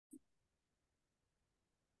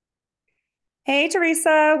Hey,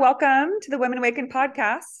 Theresa, welcome to the Women Awaken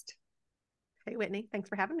podcast. Hey, Whitney, thanks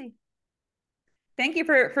for having me. Thank you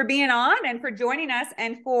for being on and for joining us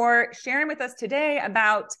and for sharing with us today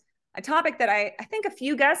about a topic that I think a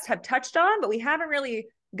few guests have touched on, but we haven't really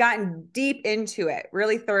gotten deep into it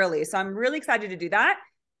really thoroughly. So I'm really excited to do that.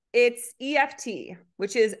 It's EFT,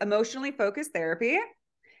 which is emotionally focused therapy.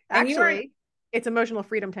 And you are Actually, it's emotional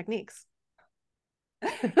freedom techniques.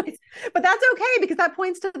 But that's okay because that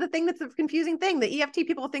points to the thing that's a confusing thing. The EFT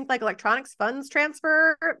people think like electronics funds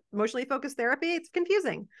transfer, emotionally focused therapy. It's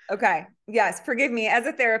confusing. okay. Yes, forgive me. As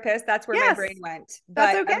a therapist, that's where my brain Yes, went.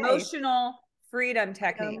 that's But okay. emotional freedom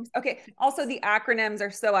techniques. Freedom. Okay. Also, the acronyms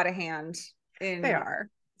are so out of hand They in are.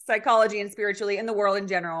 psychology and spiritually in the world in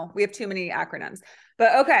general. We have too many acronyms.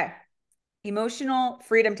 But okay, emotional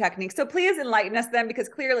freedom techniques. So please enlighten us then, because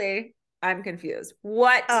clearly I'm confused.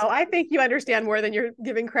 What? Oh, I think you understand more than you're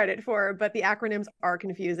giving credit for, but the acronyms are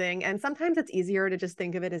confusing. And sometimes it's easier to just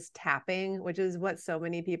think of it as tapping, which is what so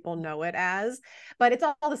many people know it as, but it's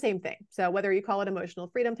all the same thing. So whether you call it emotional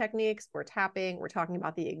freedom techniques or tapping, we're talking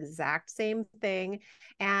about the exact same thing.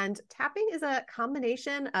 And tapping is a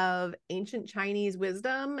combination of ancient Chinese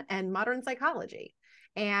wisdom and modern psychology.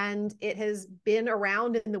 And it has been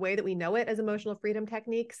around in the way that we know it as emotional freedom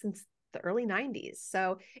techniques since the early 90s.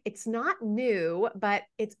 So it's not new, but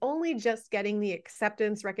it's only just getting the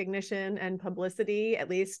acceptance, recognition, and publicity, at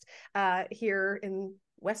least here in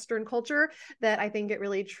Western culture, that I think it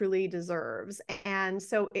really truly deserves. And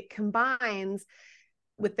so it combines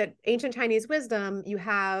with the ancient Chinese wisdom, you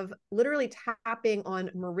have literally tapping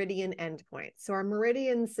on meridian endpoints. So our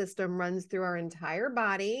meridian system runs through our entire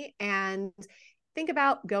body. And think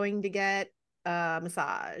about going to get a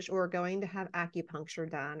massage or going to have acupuncture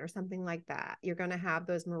done or something like that. You're going to have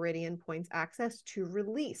those meridian points access to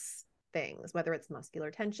release things, whether it's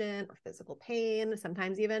muscular tension or physical pain.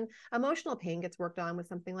 Sometimes even emotional pain gets worked on with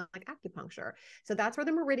something like acupuncture. So that's where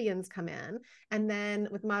the meridians come in. And then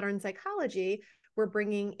with modern psychology, we're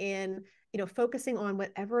bringing in, focusing on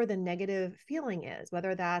whatever the negative feeling is,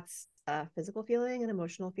 whether that's a physical feeling, an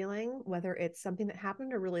emotional feeling, whether it's something that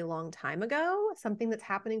happened a really long time ago, something that's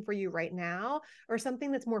happening for you right now, or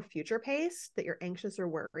something that's more future paced that you're anxious or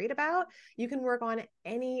worried about. You can work on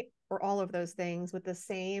any or all of those things with the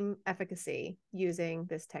same efficacy using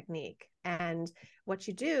this technique. And what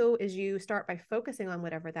you do is you start by focusing on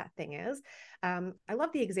whatever that thing is. I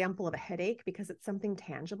love the example of a headache because it's something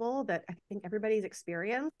tangible that I think everybody's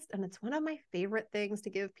experienced. And it's one of my favorite things to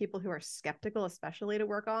give people who are skeptical, especially to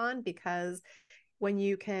work on, because when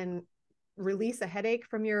you can release a headache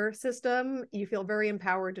from your system, you feel very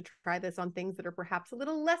empowered to try this on things that are perhaps a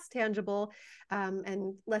little less tangible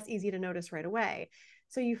and less easy to notice right away.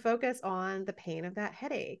 So you focus on the pain of that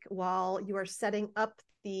headache while you are setting up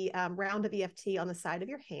the round of EFT on the side of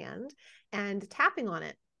your hand and tapping on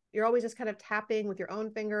it. You're always just kind of tapping with your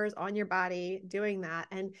own fingers on your body, doing that.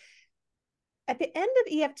 And at the end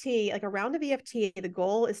of EFT, like a round of EFT, the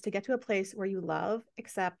goal is to get to a place where you love,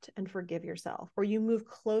 accept, and forgive yourself, where you move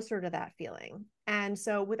closer to that feeling. And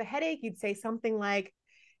so with a headache, you'd say something like,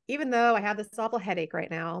 even though I have this awful headache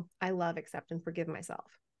right now, I love, accept, and forgive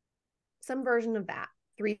myself. Some version of that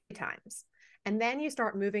 3 times. And then you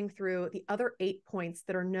start moving through the other 8 points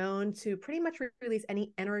that are known to pretty much release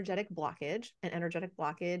any energetic blockage. An energetic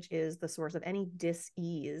blockage is the source of any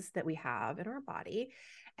dis-ease that we have in our body.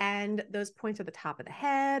 And those points are the top of the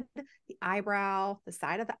head, the eyebrow, the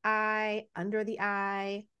side of the eye, under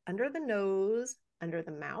the nose, under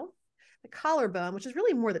the mouth, the collarbone, which is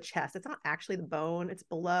really more the chest. It's not actually the bone, it's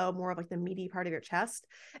below, more of like the meaty part of your chest,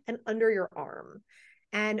 and under your arm.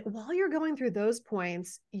 And while you're going through those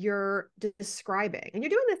points, you're describing, and you're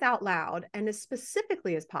doing this out loud and as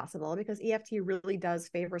specifically as possible because EFT really does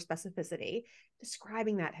favor specificity,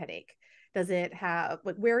 describing that headache. Does it have,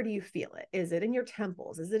 like, where do you feel it? Is it in your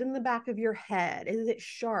temples? Is it in the back of your head? Is it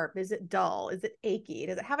sharp? Is it dull? Is it achy?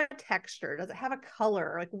 Does it have a texture? Does it have a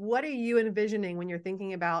color? Like, what are you envisioning when you're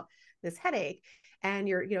thinking about this headache? And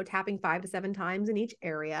you're, tapping 5 to 7 times in each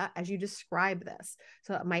area as you describe this.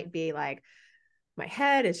 So it might be like, my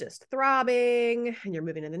head is just throbbing, and you're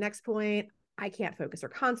moving to the next point. I can't focus or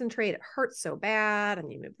concentrate. It hurts so bad.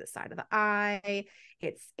 And you move the side of the eye.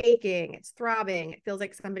 It's aching. It's throbbing. It feels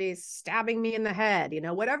like somebody's stabbing me in the head.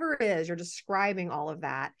 Whatever it is, you're describing all of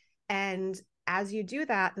that. And as you do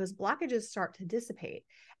that, those blockages start to dissipate.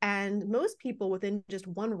 And most people within just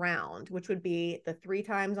one round, which would be the 3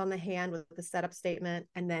 times on the hand with the setup statement,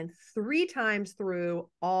 and then 3 times through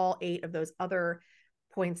all 8 of those other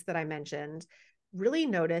points that I mentioned, really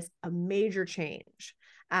notice a major change.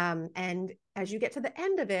 And as you get to the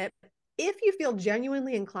end of it, if you feel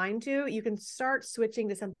genuinely inclined to, you can start switching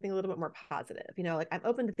to something a little bit more positive. Like I'm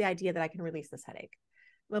open to the idea that I can release this headache.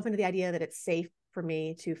 I'm open to the idea that it's safe for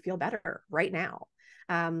me to feel better right now.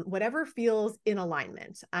 Whatever feels in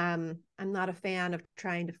alignment. I'm not a fan of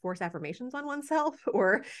trying to force affirmations on oneself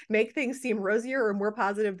or make things seem rosier or more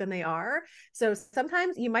positive than they are. So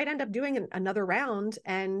sometimes you might end up doing another round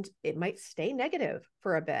and it might stay negative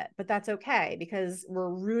for a bit, but that's okay because we're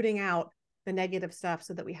rooting out the negative stuff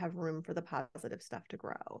so that we have room for the positive stuff to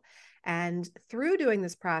grow. And through doing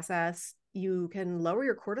this process, you can lower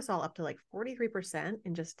your cortisol up to like 43%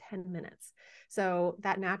 in just 10 minutes. So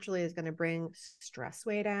that naturally is going to bring stress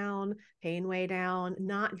way down, pain way down,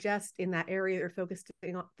 not just in that area you're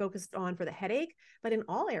focused on for the headache, but in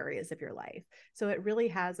all areas of your life. So it really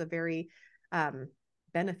has a very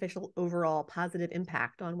beneficial overall positive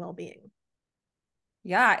impact on well-being.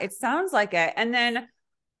 Yeah, it sounds like it. And then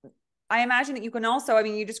I imagine that you can also, I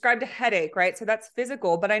mean, you described a headache, right? So that's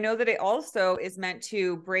physical, but I know that it also is meant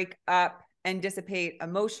to break up and dissipate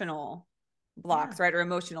emotional blocks, right? Or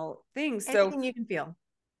emotional things. Anything you can feel.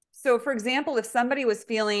 So for example, if somebody was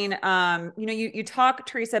feeling, you talk,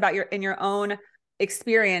 Theresa, about in your own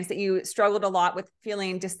experience that you struggled a lot with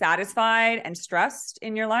feeling dissatisfied and stressed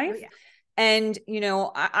in your life. Oh, yeah. And,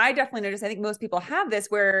 I definitely noticed, I think most people have this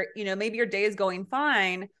where, maybe your day is going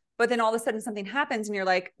fine, but then all of a sudden something happens and you're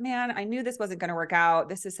like, man, I knew this wasn't going to work out.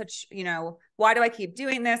 This is such, why do I keep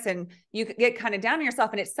doing this? And you get kind of down on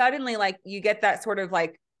yourself and it's suddenly like you get that sort of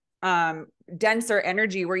like denser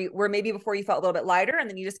energy where maybe before you felt a little bit lighter and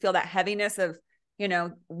then you just feel that heaviness of,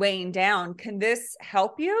 weighing down. Can this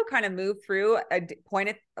help you kind of move through a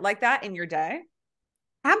point like that in your day?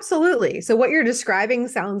 Absolutely. So what you're describing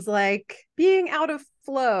sounds like being out of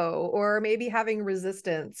flow or maybe having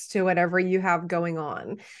resistance to whatever you have going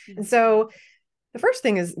on. And so the first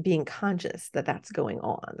thing is being conscious that that's going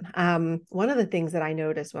on. One of the things that I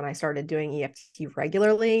noticed when I started doing EFT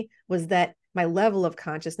regularly was that my level of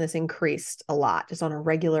consciousness increased a lot just on a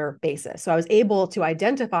regular basis. So I was able to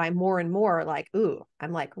identify more and more like, ooh,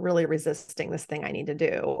 I'm like really resisting this thing I need to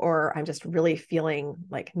do, or I'm just really feeling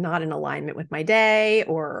like not in alignment with my day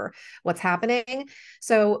or what's happening.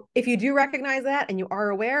 So if you do recognize that and you are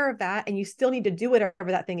aware of that and you still need to do whatever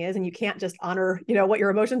that thing is, and you can't just honor, what your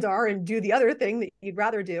emotions are and do the other thing that you'd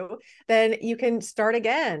rather do, then you can start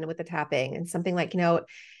again with the tapping and something like,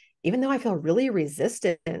 even though I feel really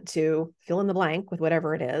resistant to fill in the blank with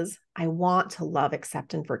whatever it is, I want to love,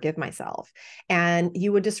 accept, and forgive myself. And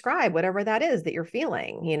you would describe whatever that is that you're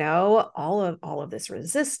feeling, all of this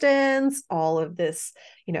resistance, all of this,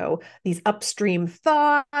 these upstream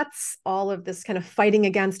thoughts, all of this kind of fighting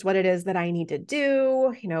against what it is that I need to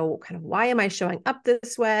do, kind of why am I showing up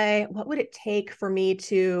this way? What would it take for me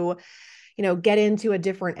to, get into a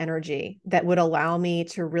different energy that would allow me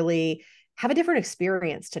to really have a different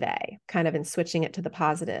experience today, kind of in switching it to the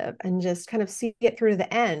positive and just kind of see it through to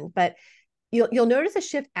the end. But you'll notice a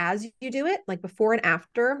shift as you do it, like before and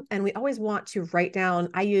after. And we always want to write down,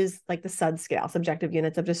 I use like the SUD scale, subjective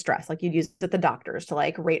units of distress, like you'd use at the doctors to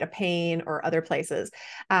like rate a pain or other places.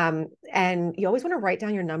 And you always want to write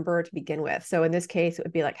down your number to begin with. So in this case, it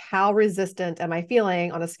would be like, how resistant am I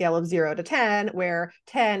feeling on a scale of 0 to 10, where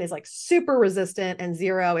 10 is like super resistant and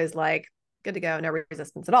 0 is like, good to go, no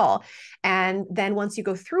resistance at all. And then once you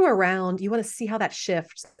go through a round, you want to see how that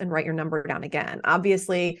shifts and write your number down again.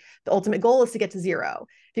 Obviously, the ultimate goal is to get to 0.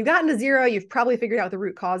 If you've gotten to 0, you've probably figured out what the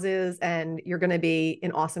root cause is, and you're going to be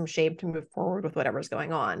in awesome shape to move forward with whatever's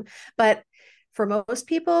going on. But for most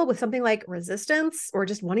people with something like resistance or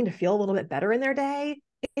just wanting to feel a little bit better in their day,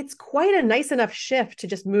 it's quite a nice enough shift to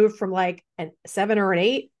just move from like a 7 or an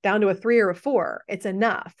 8 down to a 3 or a 4. It's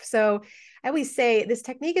enough. So I always say this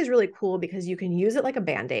technique is really cool because you can use it like a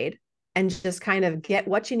Band-Aid and just kind of get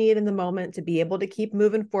what you need in the moment to be able to keep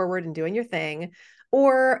moving forward and doing your thing.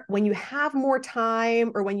 Or when you have more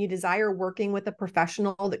time or when you desire working with a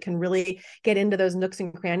professional that can really get into those nooks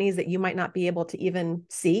and crannies that you might not be able to even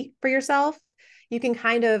see for yourself, you can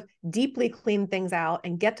kind of deeply clean things out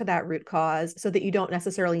and get to that root cause so that you don't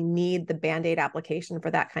necessarily need the Band-Aid application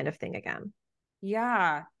for that kind of thing again.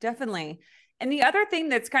 Yeah, definitely. And the other thing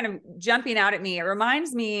that's kind of jumping out at me, it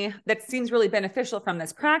reminds me that seems really beneficial from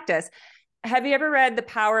this practice. Have you ever read The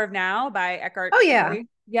Power of Now by Eckhart Oh, yeah. Tolle?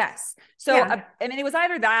 Yes. So, yeah. I mean, it was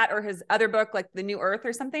either that or his other book, like The New Earth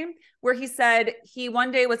or something, where he said he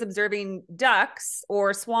one day was observing ducks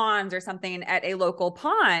or swans or something at a local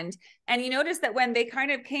pond. And he noticed that when they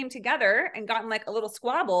kind of came together and got in like a little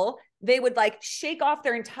squabble, they would like shake off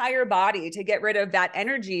their entire body to get rid of that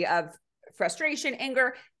energy of frustration,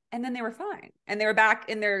 anger. And then they were fine. And they were back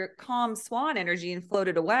in their calm swan energy and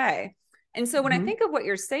floated away. And so when I think of what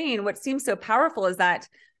you're saying, what seems so powerful is that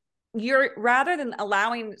you're, rather than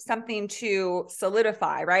allowing something to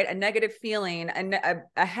solidify, right? A negative feeling,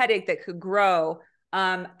 a headache that could grow,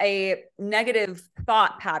 a negative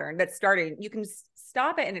thought pattern that's starting, you can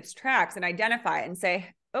stop it in its tracks and identify it and say,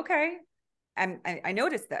 okay, I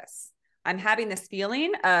noticed this. I'm having this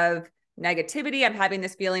feeling of negativity. I'm having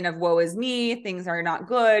this feeling of woe is me. Things are not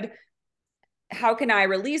good. How can I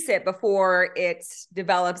release it before it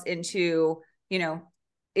develops into,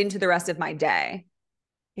 into the rest of my day?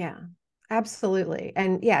 Yeah, absolutely.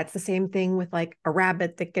 And yeah, it's the same thing with like a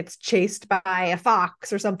rabbit that gets chased by a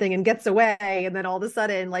fox or something and gets away. And then all of a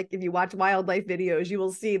sudden, like if you watch wildlife videos, you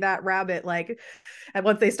will see that rabbit, like, and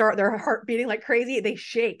once they start their heart beating like crazy, they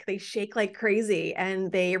shake like crazy,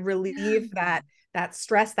 and they relieve that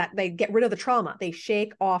stress, that they get rid of the trauma. They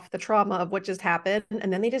shake off the trauma of what just happened,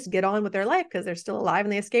 and then they just get on with their life because they're still alive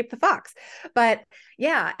and they escaped the fox. But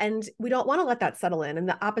yeah, and we don't want to let that settle in. And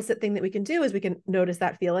the opposite thing that we can do is we can notice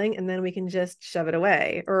that feeling and then we can just shove it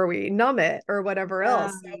away, or we numb it, or whatever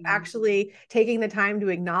else. So actually taking the time to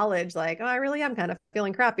acknowledge, like, oh, I really am kind of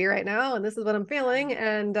feeling crappy right now, and this is what I'm feeling,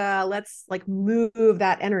 and let's like move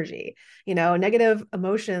that energy. Negative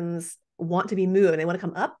emotions want to be moved. They want to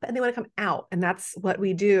come up and they want to come out. And that's what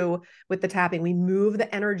we do with the tapping. We move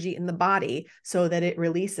the energy in the body so that it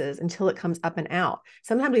releases until it comes up and out.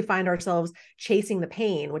 Sometimes we find ourselves chasing the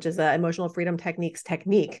pain, which is an emotional freedom technique.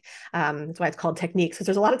 That's why it's called techniques, because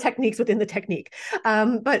there's a lot of techniques within the technique.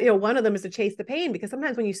 But one of them is to chase the pain, because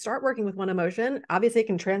sometimes when you start working with one emotion, obviously it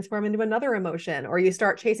can transform into another emotion, or you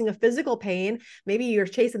start chasing a physical pain. Maybe you're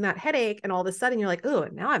chasing that headache and all of a sudden you're like, oh,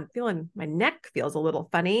 now I'm feeling, my neck feels a little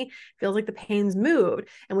funny, feels like the pain's moved.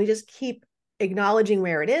 And we just keep acknowledging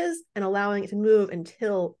where it is and allowing it to move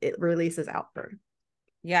until it releases outward.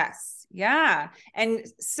 Yes. Yeah. And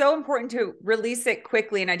so important to release it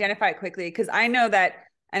quickly and identify it quickly. Because I know that,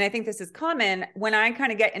 and I think this is common, when I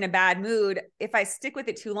kind of get in a bad mood, if I stick with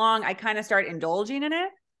it too long, I kind of start indulging in it.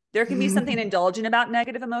 There can be something indulgent about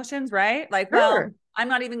negative emotions, right? Like, Sure. well, I'm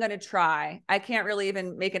not even going to try. I can't really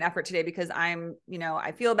even make an effort today because I'm,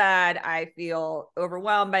 I feel bad. I feel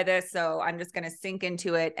overwhelmed by this. So I'm just going to sink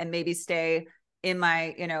into it and maybe stay in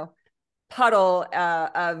my, puddle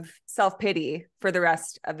of self-pity for the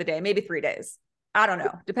rest of the day, maybe 3 days. I don't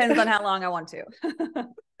know. Depends on how long I want to.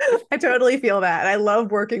 I totally feel that. I love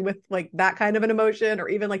working with like that kind of an emotion, or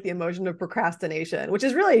even like the emotion of procrastination, which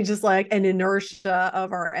is really just like an inertia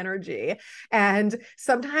of our energy. And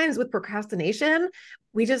sometimes with procrastination,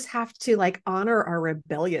 we just have to like honor our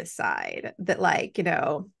rebellious side, that like,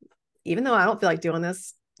 even though I don't feel like doing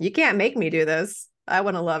this, you can't make me do this. I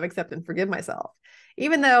want to love, accept, and forgive myself.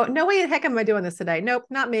 Even though, no way the heck am I doing this today? Nope,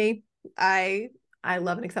 not me. I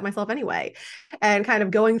love and accept myself anyway. And kind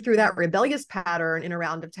of going through that rebellious pattern in a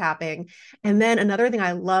round of tapping. And then another thing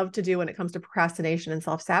I love to do when it comes to procrastination and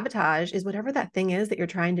self-sabotage is whatever that thing is that you're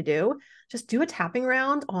trying to do, just do a tapping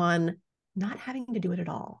round on not having to do it at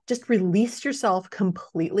all. Just release yourself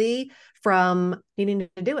completely from needing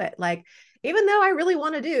to do it. Like, even though I really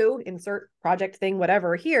want to do insert project thing,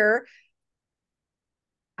 whatever here,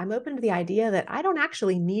 I'm open to the idea that I don't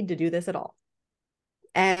actually need to do this at all.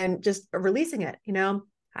 And just releasing it, I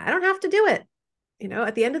don't have to do it.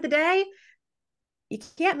 At the end of the day, you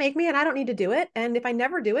can't make me, and I don't need to do it. And if I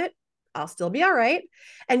never do it, I'll still be all right.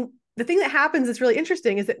 And the thing that happens that's really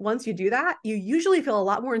interesting is that once you do that, you usually feel a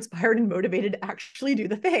lot more inspired and motivated to actually do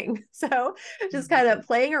the thing. So just kind of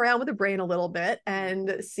playing around with the brain a little bit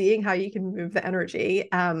and seeing how you can move the energy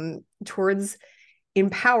towards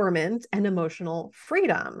empowerment and emotional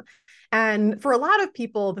freedom. And for a lot of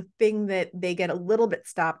people, the thing that they get a little bit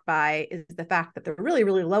stopped by is the fact that the really,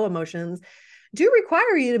 really low emotions do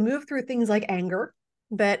require you to move through things like anger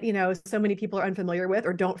that, so many people are unfamiliar with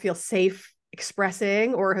or don't feel safe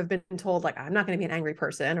expressing, or have been told like, I'm not going to be an angry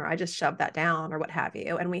person, or I just shove that down, or what have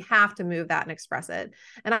you. And we have to move that and express it.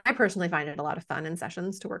 And I personally find it a lot of fun in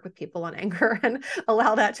sessions to work with people on anger and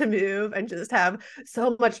allow that to move and just have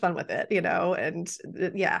so much fun with it, and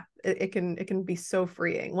yeah, it can be so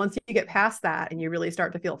freeing. Once you get past that and you really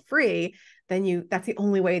start to feel free, then that's the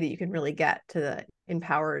only way that you can really get to the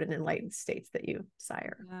empowered and enlightened states that you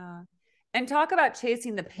desire. Yeah. And talk about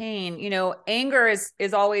chasing the pain. Anger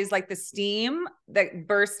is always like the steam that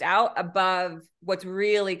bursts out above what's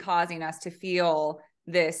really causing us to feel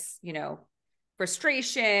this,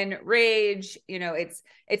 frustration, rage. It's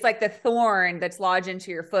like the thorn that's lodged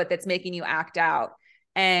into your foot that's making you act out.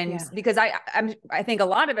 And because I think a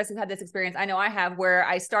lot of us have had this experience. I know I have, where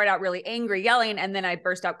I start out really angry, yelling, and then I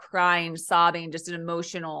burst out crying, sobbing, just an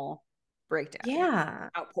emotional breakdown. Yeah.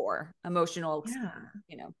 Outpour, emotional,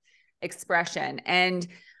 expression. And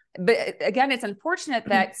But again, it's unfortunate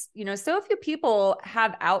that, so few people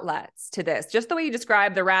have outlets to this. Just the way you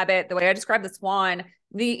described the rabbit, the way I described the swan,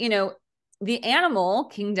 the animal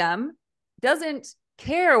kingdom doesn't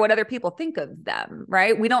care what other people think of them,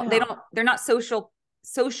 right? They're not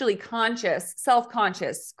socially conscious,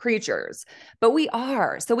 self-conscious creatures, but we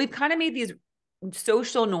are. So we've kind of made these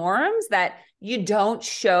social norms that you don't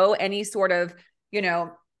show any sort of,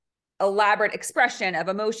 elaborate expression of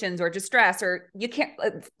emotions or distress, or you can't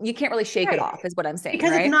really shake it off, is what I'm saying. Because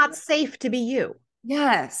right? It's not safe to be you.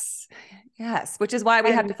 Yes. Which is why we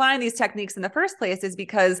have to find these techniques in the first place, is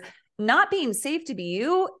because not being safe to be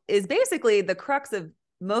you is basically the crux of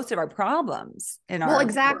most of our problems in our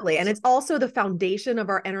exactly. world. And it's also the foundation of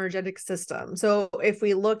our energetic system. So if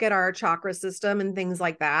we look at our chakra system and things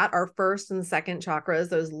like that, our first and second chakras,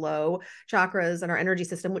 those low chakras in our energy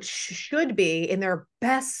system, which should be in their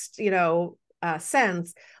best,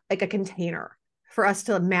 sense, like a container for us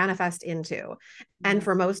to manifest into. And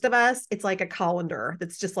for most of us, it's like a colander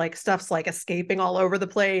that's just like stuff's like escaping all over the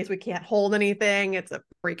place. We can't hold anything. It's a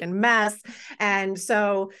freaking mess. And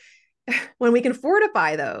so when we can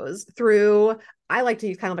fortify those through, I like to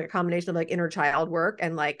use kind of like a combination of like inner child work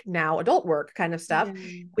and like now adult work kind of stuff,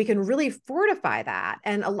 we can really fortify that.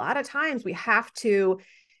 And a lot of times we have to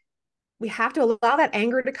allow that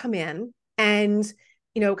anger to come in and,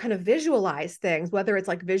 kind of visualize things, whether it's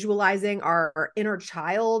like visualizing our inner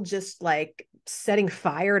child, just like setting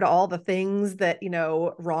fire to all the things that,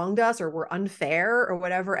 wronged us or were unfair or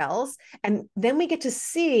whatever else. And then we get to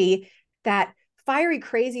see that fiery,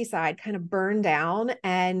 crazy side kind of burn down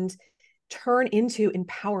and turn into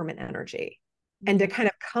empowerment energy, and to kind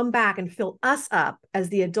of come back and fill us up as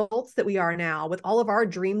the adults that we are now with all of our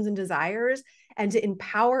dreams and desires, and to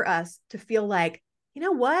empower us to feel like, you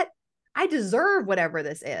know what? I deserve whatever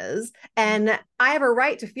this is. And I have a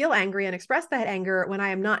right to feel angry and express that anger when I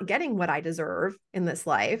am not getting what I deserve in this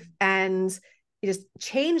life. And you just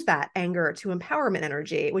change that anger to empowerment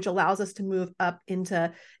energy, which allows us to move up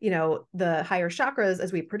into, the higher chakras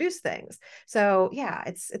as we produce things. So yeah,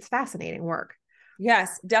 it's fascinating work.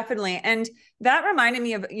 Yes, definitely. And that reminded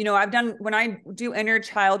me of, when I do inner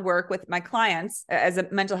child work with my clients as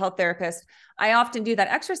a mental health therapist, I often do that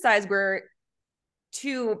exercise where,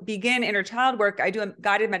 to begin inner child work, I do a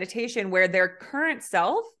guided meditation where their current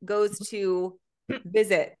self goes to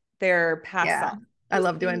visit their past self. I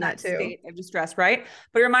love doing that too. State of distress, right?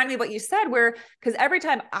 But it reminded me of what you said, because every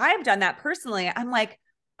time I've done that personally, I'm like,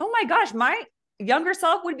 oh my gosh, my younger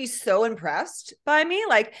self would be so impressed by me.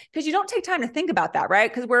 Like, because you don't take time to think about that, right?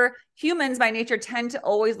 Because we're humans by nature tend to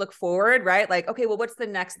always look forward, right? Like, okay, well, what's the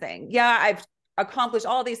next thing? Yeah, I've accomplished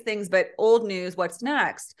all these things, but old news, what's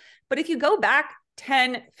next? But if you go back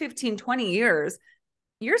 10, 15, 20 years,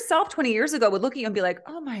 yourself 20 years ago would look at you and be like,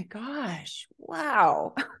 oh my gosh,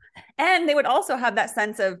 wow. And they would also have that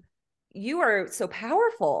sense of, you are so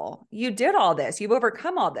powerful. You did all this. You've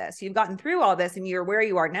overcome all this. You've gotten through all this, and you're where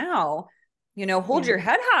you are now. Hold your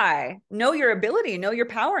head high, know your ability, know your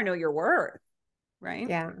power, know your worth. Right.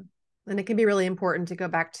 Yeah. And it can be really important to go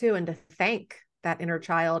back to and to thank that inner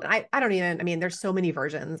child. I mean, there's so many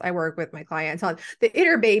versions. I work with my clients on the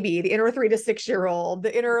inner baby, the inner 3 to 6 year old,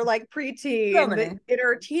 the inner like preteen, the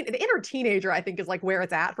inner teenager, I think is like where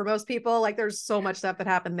it's at for most people. Like there's so much stuff that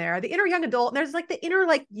happened there. The inner young adult, and there's like the inner,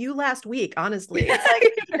 like you last week, honestly. It's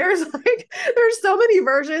like, there's so many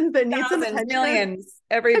versions that need some attention. Millions,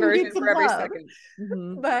 every version for every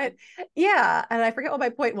second. But yeah. And I forget what my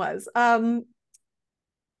point was.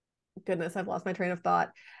 Goodness, I've lost my train of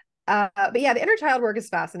thought. But yeah, the inner child work is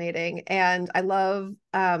fascinating. And I love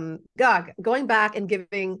going back and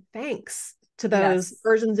giving thanks to those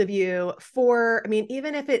versions of you for,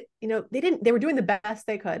 even if it, they were doing the best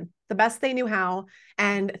they could, the best they knew how,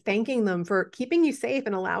 and thanking them for keeping you safe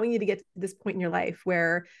and allowing you to get to this point in your life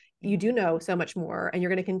where you do know so much more, and you're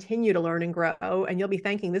going to continue to learn and grow. And you'll be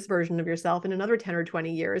thanking this version of yourself in another 10 or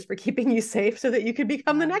 20 years for keeping you safe so that you could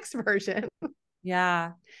become the next version.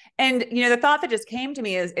 Yeah. And, the thought that just came to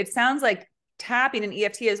me is, it sounds like tapping an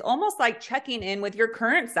EFT is almost like checking in with your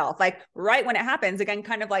current self, like right when it happens, again,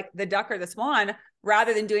 kind of like the duck or the swan,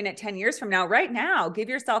 rather than doing it 10 years from now. Right now, give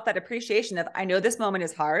yourself that appreciation of, I know this moment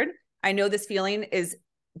is hard. I know this feeling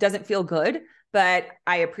doesn't feel good, but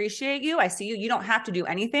I appreciate you. I see you. You don't have to do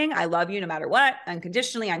anything. I love you no matter what.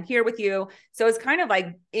 Unconditionally, I'm here with you. So it's kind of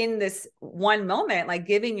like in this one moment, like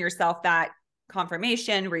giving yourself that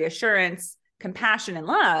confirmation, reassurance, compassion, and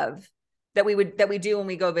love that we do when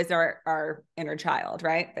we go visit our inner child,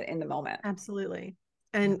 right? In the moment. Absolutely.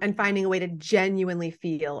 And finding a way to genuinely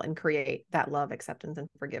feel and create that love, acceptance, and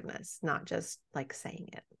forgiveness, not just like saying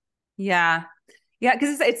it. Yeah. Yeah.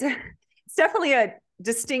 Cause it's definitely a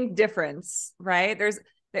distinct difference, right? There's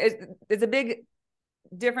a big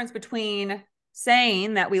difference between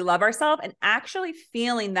saying that we love ourselves and actually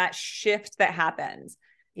feeling that shift that happens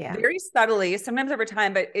very subtly, sometimes over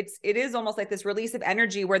time, but it is almost like this release of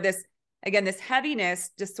energy where this heaviness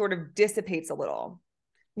just sort of dissipates a little,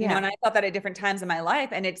 you know, and I felt that at different times in my life.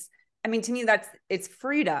 And to me, it's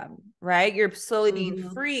freedom, right? You're slowly being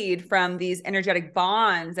freed from these energetic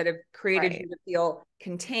bonds that have created you to feel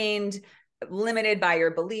contained, limited by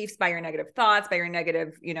your beliefs, by your negative thoughts, by your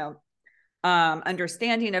negative,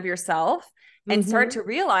 understanding of yourself, and start to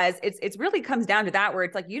realize it's really comes down to that, where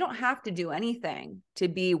it's like, you don't have to do anything to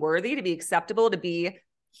be worthy, to be acceptable, to be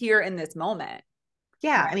here in this moment.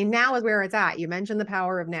 Yeah. Right? I mean, now is where it's at. You mentioned the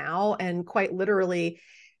power of now, and quite literally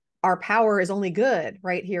our power is only good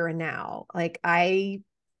right here and now. Like, I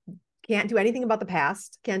can't do anything about the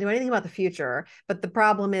past, can't do anything about the future. But the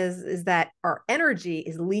problem is that our energy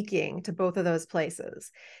is leaking to both of those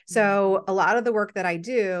places. So a lot of the work that I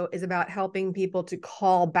do is about helping people to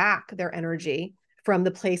call back their energy from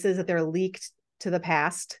the places that they're leaked to the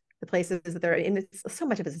past, the places that they're in. So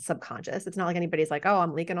much of it is subconscious. It's not like anybody's like, oh,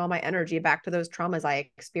 I'm leaking all my energy back to those traumas I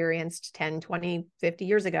experienced 10, 20, 50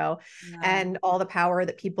 years ago. And all the power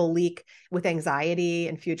that people leak with anxiety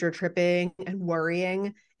and future tripping and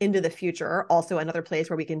worrying into the future. Also another place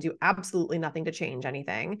where we can do absolutely nothing to change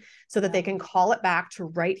anything, so that they can call it back to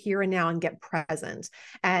right here and now and get present.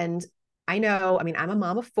 And I know, I mean, I'm a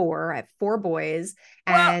mom of 4. I have 4 boys.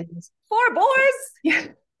 And 4 boys? Yeah.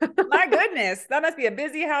 My goodness, that must be a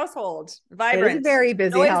busy household. Vibrant. It is a very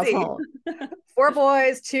busy noisy household. 4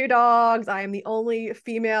 boys, 2 dogs. I am the only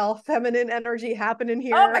female feminine energy happening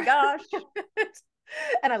here. Oh my gosh.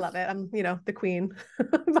 And I love it. I'm, the queen.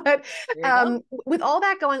 But with all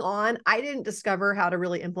that going on, I didn't discover how to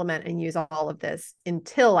really implement and use all of this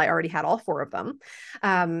until I already had all 4 of them.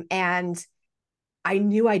 And I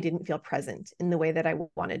knew I didn't feel present in the way that I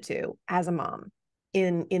wanted to as a mom.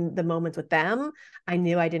 In the moments with them, I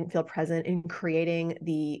knew I didn't feel present in creating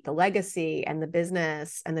the legacy and the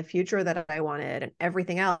business and the future that I wanted and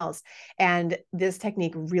everything else. And this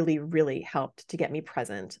technique really, really helped to get me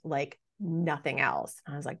present like nothing else.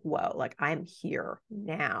 And I was like, whoa, like, I'm here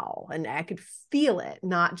now. And I could feel it,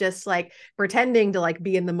 not just like pretending to like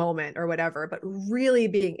be in the moment or whatever, but really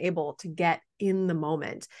being able to get in the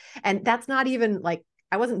moment. And that's not even like,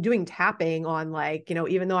 I wasn't doing tapping on like,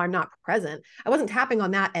 even though I'm not present, I wasn't tapping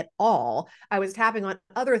on that at all. I was tapping on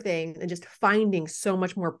other things and just finding so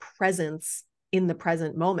much more presence in the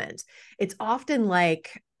present moment. It's often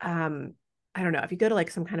like, I don't know, if you go to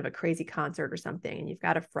like some kind of a crazy concert or something and you've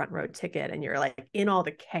got a front row ticket and you're like in all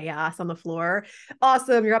the chaos on the floor,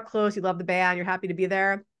 awesome. You're up close. You love the band. You're happy to be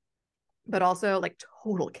there. But also like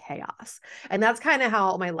total chaos. And that's kind of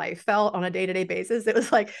how my life felt on a day-to-day basis. It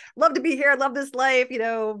was like, love to be here, love this life,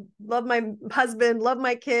 love my husband, love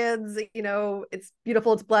my kids, it's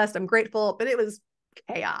beautiful, it's blessed, I'm grateful, but it was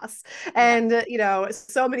chaos. And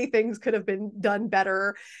so many things could have been done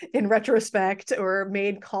better in retrospect or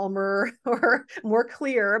made calmer or more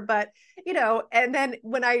clear. But and then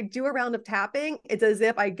when I do a round of tapping, it's as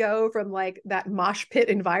if I go from like that mosh pit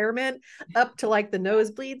environment up to like the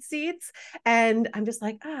nosebleed seats, and I'm just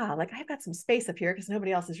like, like I've got some space up here because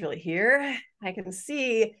nobody else is really here. I can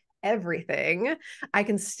see everything. I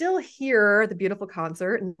can still hear the beautiful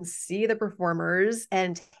concert and see the performers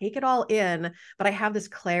and take it all in, but I have this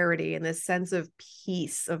clarity and this sense of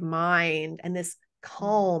peace of mind and this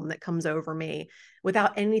calm that comes over me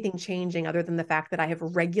without anything changing other than the fact that I have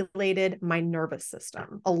regulated my nervous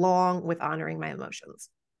system along with honoring my emotions.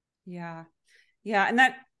 Yeah. Yeah. And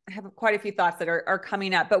that, I have quite a few thoughts that are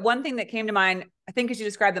coming up, but one thing that came to mind, I think as you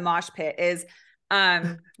described the mosh pit, is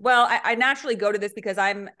well, I naturally go to this because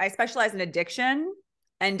I specialize in addiction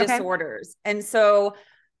and disorders. And so,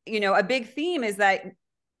 a big theme is that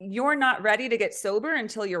you're not ready to get sober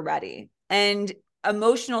until you're ready. And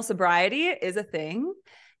emotional sobriety is a thing.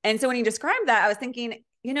 And so when you described that, I was thinking,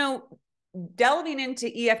 delving into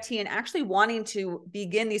EFT and actually wanting to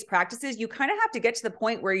begin these practices, you kind of have to get to the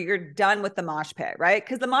point where you're done with the mosh pit, right?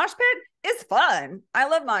 Because the mosh pit is fun. I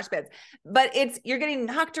love mosh pits, but you're getting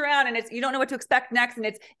knocked around and you don't know what to expect next. And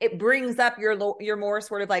it brings up your more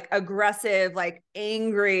sort of like aggressive, like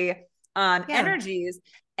angry energies.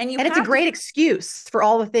 And it's a great excuse for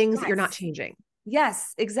all the things that you're not changing.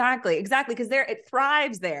 Yes, exactly. Because it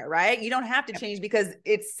thrives there, right? You don't have to change because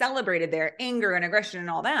it's celebrated there, anger and aggression and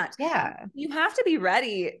all that. Yeah. You have to be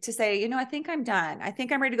ready to say, I think I'm done. I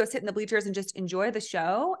think I'm ready to go sit in the bleachers and just enjoy the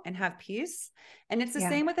show and have peace. And it's the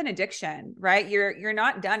same with an addiction, right? You're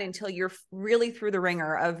not done until you're really through the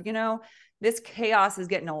ringer of, this chaos is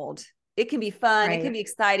getting old. It can be fun. Right. It can be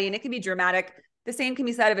exciting. It can be dramatic. the same can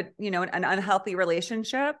be said of an unhealthy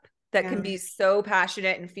relationship that can be so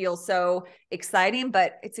passionate and feel so exciting,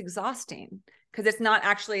 but it's exhausting because it's not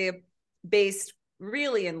actually based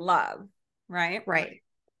really in love. Right. Right.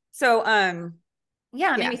 So,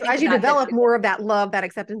 yeah. So as you develop more of that love, that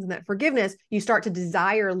acceptance, and that forgiveness, you start to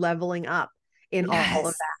desire leveling up in all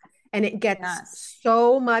of that. And it gets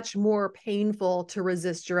so much more painful to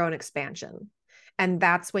resist your own expansion. And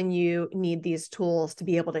that's when you need these tools to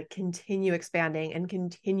be able to continue expanding and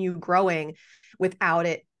continue growing without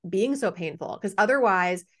it being so painful. Because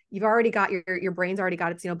otherwise, you've already got your brain's already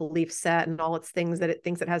got its, belief set and all its things that it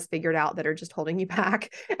thinks it has figured out that are just holding you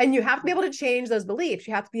back. And you have to be able to change those beliefs.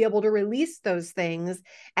 You have to be able to release those things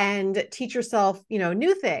and teach yourself,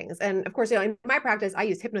 new things. And of course, in my practice, I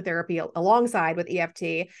use hypnotherapy alongside with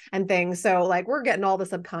EFT and things. So like we're getting all the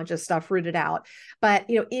subconscious stuff rooted out. But,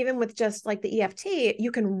 even with just like the EFT,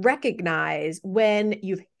 you can recognize when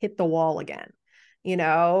you've hit the wall again.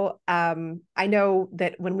 I know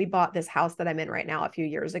that when we bought this house that I'm in right now a few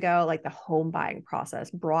years ago, like the home buying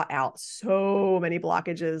process brought out so many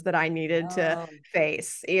blockages that I needed to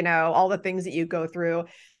face, all the things that you go through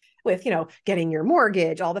with, getting your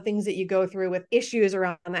mortgage, all the things that you go through with issues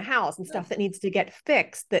around the house and stuff that needs to get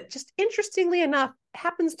fixed that just interestingly enough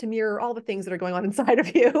happens to mirror all the things that are going on inside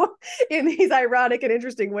of you in these ironic and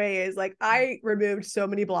interesting ways. Like I removed so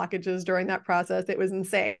many blockages during that process. It was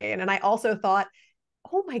insane. And I also thought,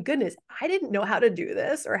 oh my goodness, I didn't know how to do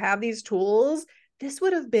this or have these tools. This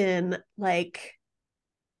would have been like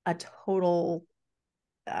a total,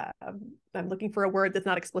 I'm looking for a word that's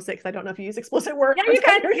not explicit because I don't know if you use explicit words. Yeah, you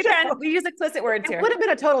can. We use explicit words here. It would have been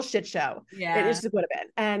a total shit show. Yeah. It just would have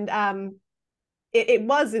been. And it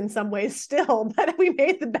was in some ways still, but we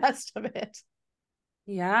made the best of it.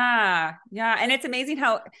 Yeah. Yeah. And it's amazing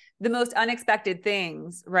how the most unexpected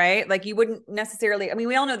things, right? Like you wouldn't necessarily,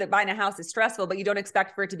 we all know that buying a house is stressful, but you don't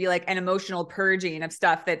expect for it to be like an emotional purging of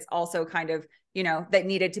stuff that's also kind of, that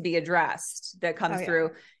needed to be addressed that comes through,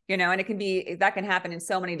 and that can happen in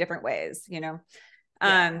so many different ways,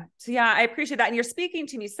 So yeah, I appreciate that. And you're speaking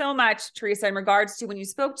to me so much, Theresa, in regards to when you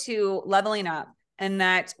spoke to leveling up, and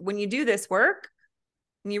that when you do this work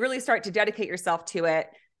and you really start to dedicate yourself to it,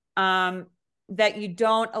 that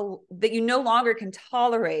you no longer can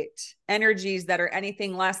tolerate energies that are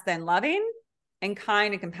anything less than loving and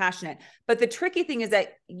kind and compassionate. But the tricky thing is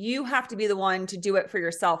that you have to be the one to do it for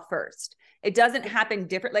yourself first. It doesn't happen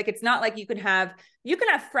different. Like, it's not like you can have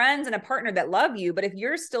friends and a partner that love you, but if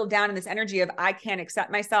you're still down in this energy of, I can't accept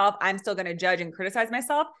myself, I'm still going to judge and criticize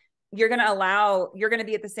myself, you're going to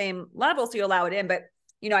be at the same level. So you allow it in. But,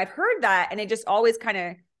 I've heard that, and it just always kind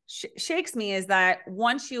of shakes me, is that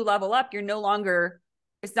once you level up,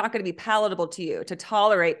 it's not going to be palatable to you to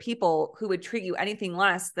tolerate people who would treat you anything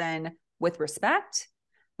less than with respect,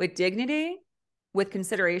 with dignity, with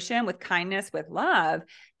consideration, with kindness, with love.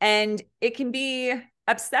 And it can be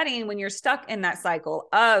upsetting when you're stuck in that cycle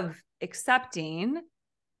of accepting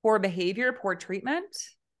poor behavior, poor treatment.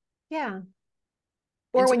 Yeah.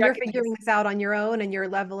 Or when you're figuring this out on your own and you're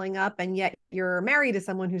leveling up, and yet you're married to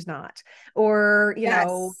someone who's not, or,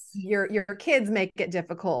 your kids make it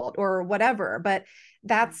difficult or whatever. But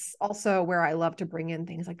that's also where I love to bring in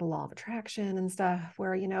things like the law of attraction and stuff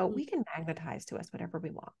where, we can magnetize to us whatever we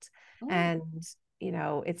want. And,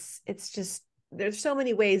 it's just, there's so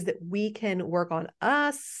many ways that we can work on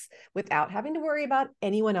us without having to worry about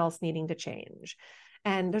anyone else needing to change.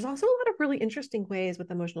 And there's also a lot of really interesting ways with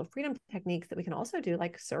emotional freedom techniques that we can also do,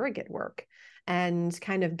 like surrogate work, and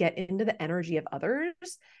kind of get into the energy of others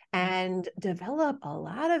and develop a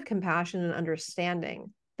lot of compassion and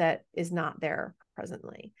understanding that is not there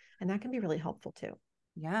presently. And that can be really helpful too.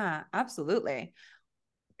 Yeah, absolutely.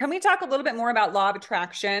 Can we talk a little bit more about law of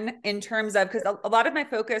attraction in terms of, because a lot of my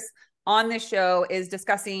focus on this show is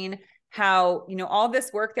discussing how, all this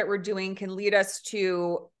work that we're doing can lead us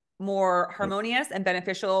to more harmonious and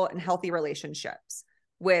beneficial and healthy relationships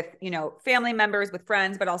with, family members, with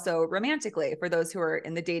friends, but also romantically for those who are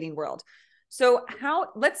in the dating world. So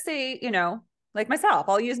let's say, like myself,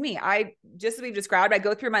 I'll use me. Just as we've described, I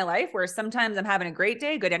go through my life where sometimes I'm having a great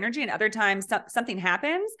day, good energy, and other times something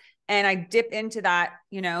happens and I dip into that,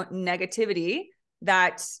 negativity,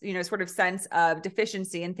 that, sort of sense of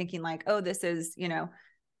deficiency, and thinking like, oh, this is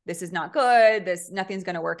not good. Nothing's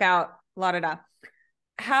going to work out, la da da.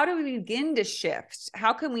 How do we begin to shift?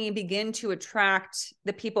 How can we begin to attract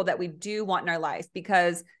the people that we do want in our life?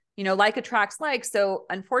 Because, like attracts like. So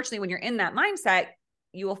unfortunately, when you're in that mindset,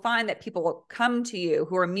 you will find that people will come to you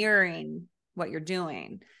who are mirroring what you're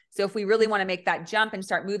doing. So if we really want to make that jump and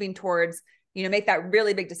start moving towards make that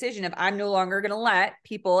really big decision of I'm no longer going to let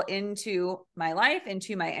people into my life,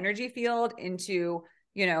 into my energy field, into,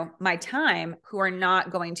 my time who are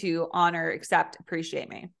not going to honor, accept, appreciate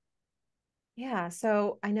me. Yeah.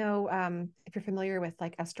 So I know if you're familiar with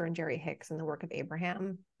like Esther and Jerry Hicks and the work of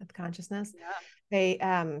Abraham with consciousness, they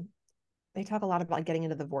talk a lot about getting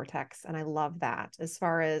into the vortex. And I love that, as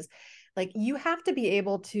far as like, you have to be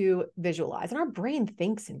able to visualize, and our brain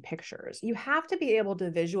thinks in pictures. You have to be able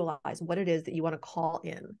to visualize what it is that you want to call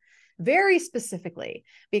in very specifically,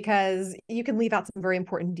 because you can leave out some very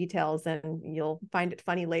important details and you'll find it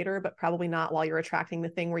funny later, but probably not while you're attracting the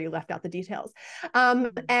thing where you left out the details.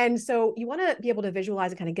 And so you want to be able to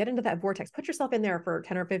visualize and kind of get into that vortex, put yourself in there for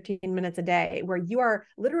 10 or 15 minutes a day, where you are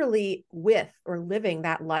literally with or living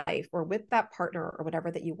that life or with that partner or whatever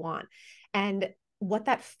that you want. And what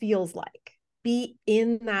that feels like, be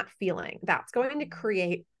in that feeling. That's going to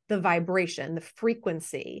create the vibration, the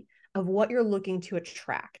frequency of what you're looking to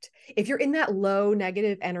attract. If you're in that low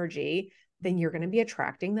negative energy, then you're going to be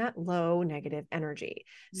attracting that low negative energy.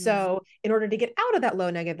 So in order to get out of that low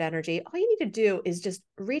negative energy, all you need to do is just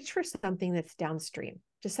reach for something that's downstream,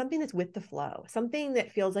 just something that's with the flow, something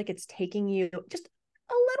that feels like it's taking you just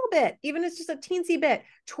a little bit, even if it's just a teensy bit,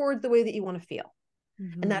 towards the way that you want to feel.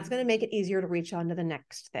 And that's going to make it easier to reach on to the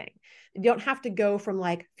next thing. You don't have to go from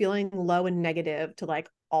like feeling low and negative to like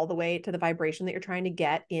all the way to the vibration that you're trying to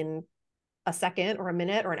get in a second or a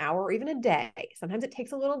minute or an hour or even a day. Sometimes it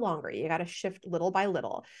takes a little longer. You got to shift little by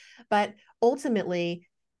little. But ultimately,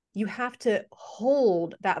 you have to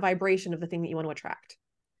hold that vibration of the thing that you want to attract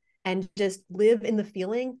and just live in the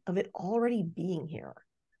feeling of it already being here,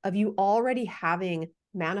 of you already having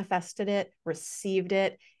manifested it, received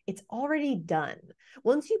it. It's already done.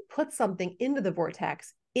 Once you put something into the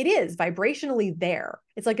vortex, it is vibrationally there.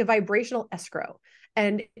 It's like a vibrational escrow.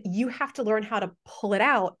 And you have to learn how to pull it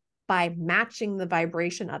out by matching the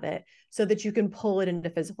vibration of it so that you can pull it into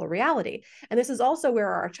physical reality. And this is also where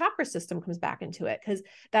our chakra system comes back into it, because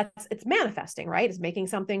it's manifesting, right? It's making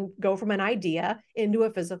something go from an idea into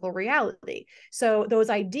a physical reality. So those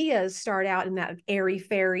ideas start out in that airy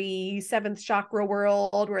fairy seventh chakra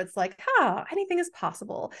world where it's like, anything is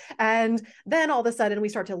possible. And then all of a sudden we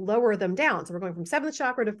start to lower them down. So we're going from seventh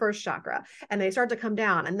chakra to first chakra, and they start to come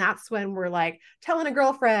down. And that's when we're like telling a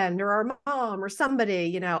girlfriend or our mom or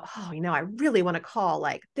somebody, I really want to call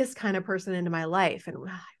like this kind of person into my life. And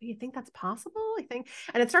you think that's possible? And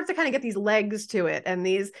it starts to kind of get these legs to it. And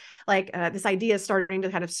these this idea is starting to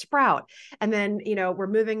kind of sprout. And then, we're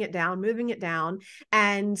moving it down.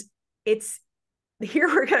 And it's here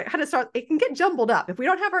we're going to kind of start, it can get jumbled up. If we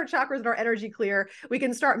don't have our chakras and our energy clear, we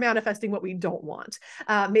can start manifesting what we don't want.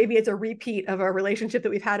 Maybe it's a repeat of a relationship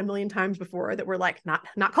that we've had a million times before that we're like, not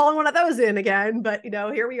calling one of those in again, but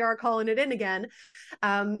here we are calling it in again,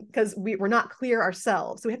 because we're not clear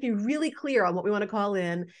ourselves. So we have to be really clear on what we want to call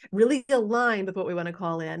in, really aligned with what we want to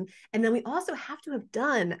call in. And then we also have to have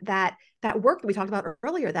done that work that we talked about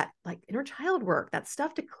earlier, that like inner child work, that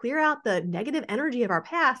stuff to clear out the negative energy of our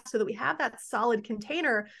past so that we have that solid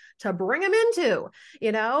container to bring them into,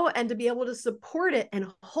 and to be able to support it and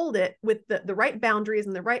hold it with the right boundaries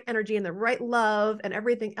and the right energy and the right love and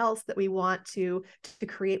everything else that we want to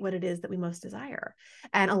create what it is that we most desire.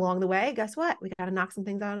 And along the way, guess what? We got to knock some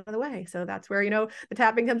things out of the way. So that's where, the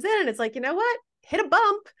tapping comes in, and it's like, what? Hit a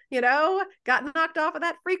bump, got knocked off of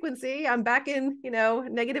that frequency. I'm back in,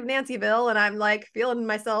 negative Nancyville, and I'm like feeling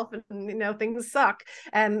myself and, things suck.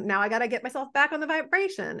 And now I got to get myself back on the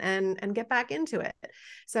vibration and get back into it.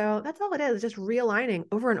 So that's all it is, just realigning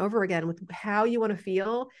over and over again with how you want to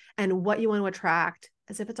feel and what you want to attract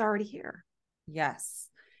as if it's already here. Yes.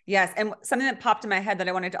 Yes. And something that popped in my head that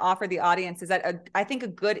I wanted to offer the audience is that I think a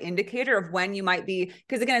good indicator of when you might be,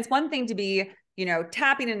 because again, it's one thing to be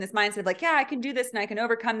tapping in this mindset of like, yeah, I can do this and I can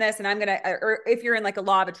overcome this. And I'm going to, or if you're in like a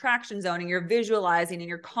law of attraction zone and you're visualizing and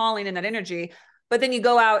you're calling in that energy, but then you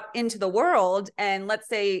go out into the world and let's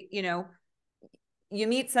say, you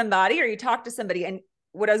meet somebody or you talk to somebody. And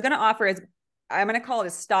what I was going to offer is, I'm going to call it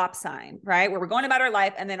a stop sign, right? Where we're going about our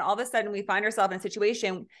life. And then all of a sudden we find ourselves in a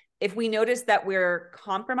situation, if we notice that we're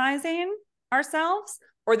compromising ourselves,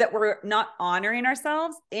 or that we're not honoring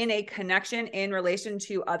ourselves in a connection in relation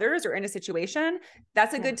to others or in a situation,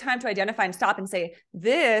 that's a good time to identify and stop and say,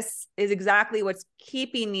 this is exactly what's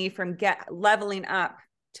keeping me from leveling up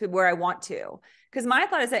to where I want to. Because my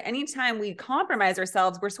thought is that anytime we compromise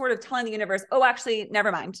ourselves, we're sort of telling the universe, oh, actually,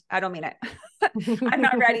 never mind. I don't mean it. I'm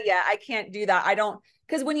not ready yet. I can't do that.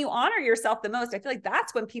 Because when you honor yourself the most, I feel like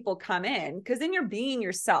that's when people come in, because then you're being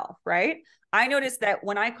yourself, right? I noticed that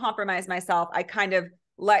when I compromise myself, I kind of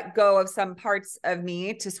let go of some parts of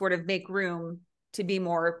me to sort of make room to be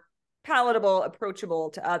more palatable, approachable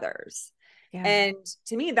to others. Yeah. And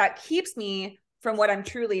to me, that keeps me from what I'm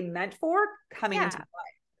truly meant for coming into Yeah. my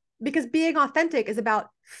life. Because being authentic is about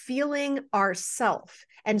feeling ourself.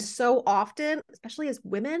 And so often, especially as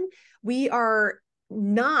women, we are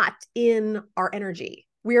not in our energy.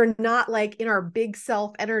 We are not like in our big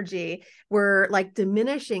self energy. We're like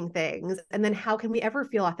diminishing things. And then how can we ever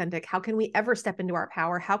feel authentic? How can we ever step into our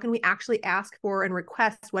power? How can we actually ask for and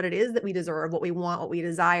request what it is that we deserve, what we want, what we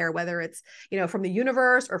desire, whether it's, from the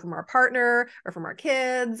universe or from our partner or from our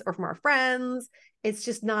kids or from our friends?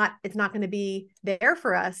 It's not going to be there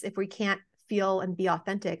for us if we can't feel and be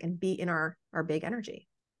authentic and be in our big energy.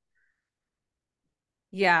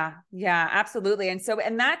 Yeah, yeah, absolutely.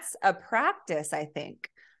 And that's a practice, I think,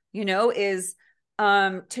 is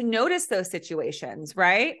to notice those situations,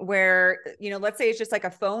 right? Where, let's say it's just like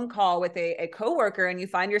a phone call with a coworker and you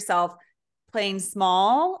find yourself playing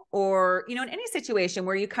small, or, in any situation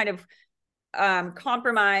where you kind of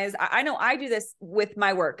compromise. I know I do this with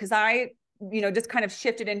my work because I, just kind of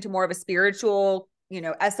shifted into more of a spiritual,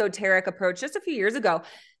 esoteric approach just a few years ago.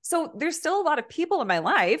 So there's still a lot of people in my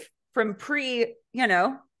life from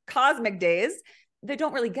cosmic days that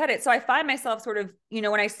don't really get it. So I find myself sort of,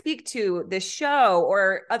 when I speak to this show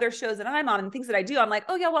or other shows that I'm on and things that I do, I'm like,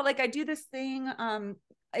 oh yeah, well, like I do this thing.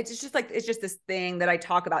 It's just this thing that I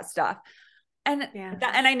talk about stuff. And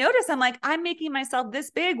and I notice I'm like, I'm making myself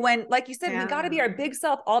this big when, like you said, we got to be our big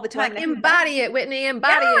self all the time. Like, embody it, Whitney,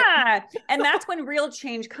 embody it. And that's when real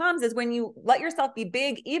change comes, is when you let yourself be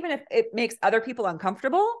big, even if it makes other people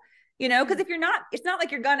uncomfortable, because if you're not, it's not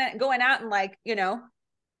like you're going out and like,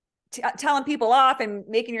 telling people off and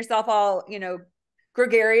making yourself all,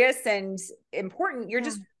 gregarious and important. You're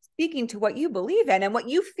just speaking to what you believe in and what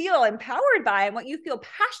you feel empowered by and what you feel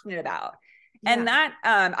passionate about. And that,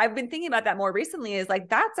 I've been thinking about that more recently, is like,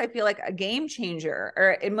 that's, I feel like a game changer,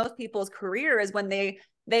 or in most people's career, is when they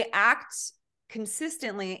act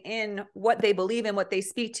consistently in what they believe in, what they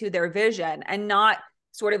speak to, their vision, and not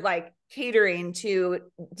sort of like catering to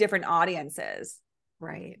different audiences.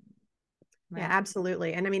 Right. Yeah,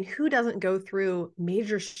 absolutely. And I mean, who doesn't go through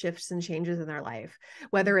major shifts and changes in their life,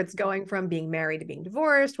 whether it's going from being married to being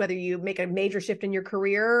divorced, whether you make a major shift in your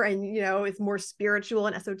career and, it's more spiritual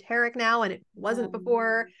and esoteric now and it wasn't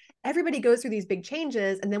before. Everybody goes through these big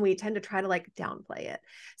changes, and then we tend to try to like downplay it.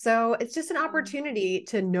 So it's just an opportunity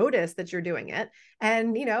to notice that you're doing it.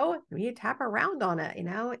 And, you tap around on it,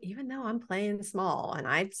 even though I'm playing small and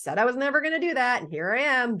I said I was never going to do that. And here I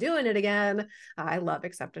am doing it again. I love,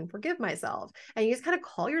 accept, and forgive myself. And you just kind of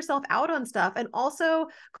call yourself out on stuff, and also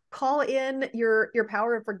call in your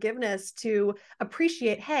power of forgiveness to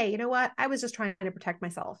appreciate, hey, you know what? I was just trying to protect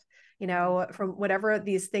myself, from whatever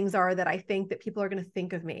these things are that I think that people are going to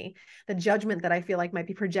think of me, the judgment that I feel like might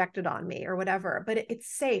be projected on me or whatever. But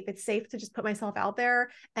it's safe. It's safe to just put myself out there,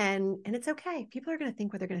 and it's okay. People are going to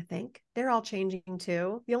think what they're going to think. They're all changing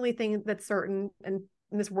too. The only thing that's certain and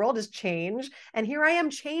in this world is change. And here I am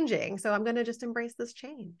changing. So I'm going to just embrace this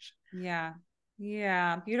change. Yeah.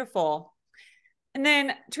 Yeah. Beautiful. And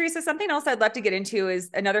then, Theresa, something else I'd love to get into is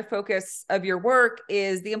another focus of your work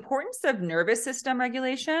is the importance of nervous system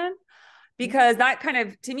regulation, because that kind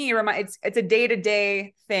of, to me, it's a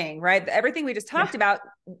day-to-day thing, right? Everything we just talked about,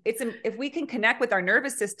 if we can connect with our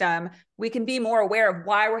nervous system, we can be more aware of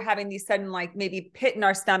why we're having these sudden, like maybe pit in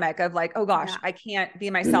our stomach of like, oh gosh, I can't be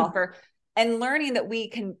myself, and learning that we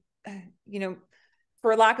can,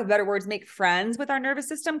 for lack of better words, make friends with our nervous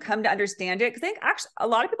system, come to understand it. Because I think actually a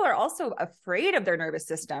lot of people are also afraid of their nervous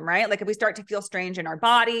system, right? Like if we start to feel strange in our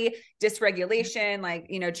body, dysregulation, like,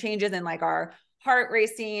 changes in like our heart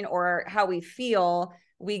racing or how we feel,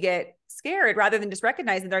 we get scared rather than just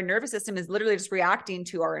recognizing that our nervous system is literally just reacting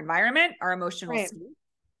to our environment, our emotional state.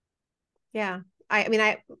 Yeah. I mean,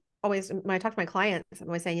 I always, when I talk to my clients, I'm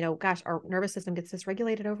always saying, gosh, our nervous system gets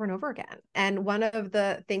dysregulated over and over again. And one of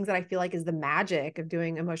the things that I feel like is the magic of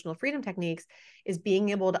doing emotional freedom techniques is being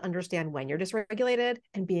able to understand when you're dysregulated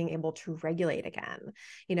and being able to regulate again,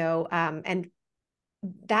 and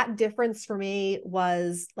that difference for me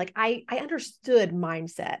was like, I understood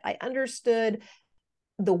mindset. I understood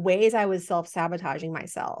the ways I was self-sabotaging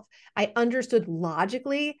myself. I understood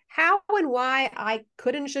logically how and why I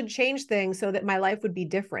could and should change things so that my life would be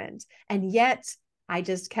different. And yet I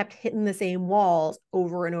just kept hitting the same walls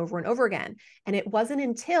over and over and over again. And it wasn't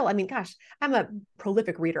until, I mean, gosh, I'm a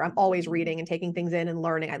prolific reader. I'm always reading and taking things in and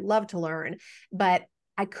learning. I love to learn, but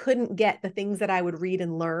I couldn't get the things that I would read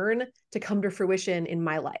and learn to come to fruition in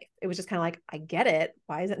my life. It was just kind of like, I get it.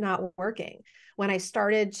 Why is it not working? When I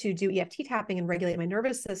started to do EFT tapping and regulate my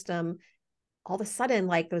nervous system, all of a sudden,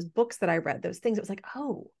 like those books that I read, those things, it was like,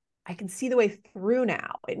 oh, I can see the way through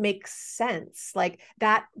now. It makes sense. Like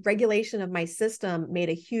that regulation of my system made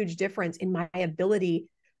a huge difference in my ability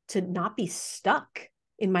to not be stuck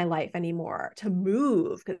in my life anymore, to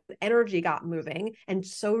move, because energy got moving and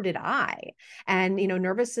so did I. And,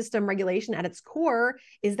 nervous system regulation at its core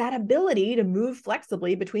is that ability to move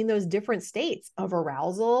flexibly between those different states of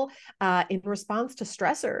arousal in response to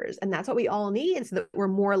stressors. And that's what we all need so that we're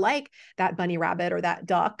more like that bunny rabbit or that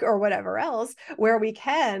duck or whatever else, where we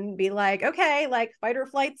can be like, okay, like fight or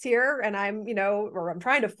flight's here. And I'm, or I'm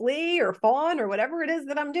trying to flee or fawn or whatever it is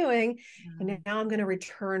that I'm doing. And now I'm going to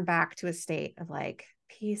return back to a state of like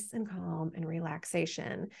peace and calm and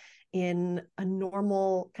relaxation in a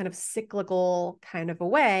normal kind of cyclical kind of a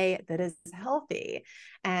way that is healthy.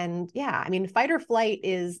 And yeah, I mean, fight or flight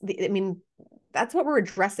that's what we're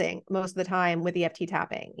addressing most of the time with EFT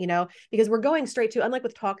tapping, because we're going straight to, unlike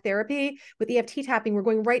with talk therapy, with EFT tapping, we're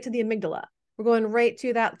going right to the amygdala. We're going right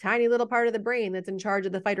to that tiny little part of the brain that's in charge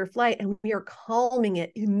of the fight or flight. And we are calming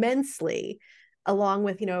it immensely along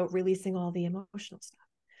with, releasing all the emotional stuff.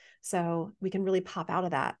 So we can really pop out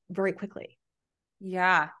of that very quickly.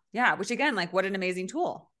 Yeah. Yeah. Which again, like what an amazing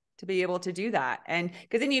tool to be able to do that. And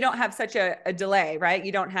because then you don't have such a delay, right?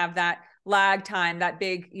 You don't have that lag time, that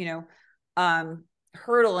big,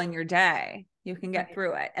 hurdle in your day. You can get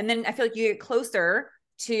through it. And then I feel like you get closer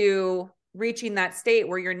to reaching that state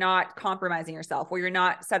where you're not compromising yourself, where you're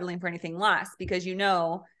not settling for anything less, because you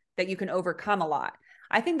know that you can overcome a lot.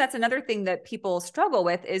 I think that's another thing that people struggle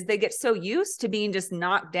with is they get so used to being just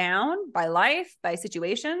knocked down by life, by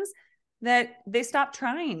situations, that they stop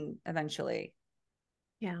trying eventually.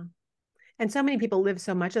 Yeah. And so many people live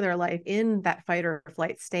so much of their life in that fight or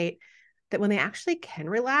flight state that when they actually can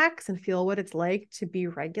relax and feel what it's like to be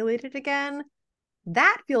regulated again,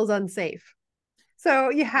 that feels unsafe. So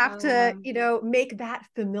you have to, make that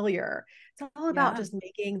familiar. It's all about just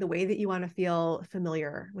making the way that you want to feel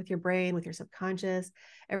familiar with your brain, with your subconscious,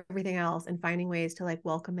 everything else, and finding ways to like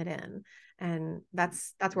welcome it in. And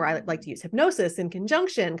that's where I like to use hypnosis in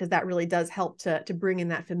conjunction, because that really does help to bring in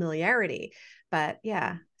that familiarity. But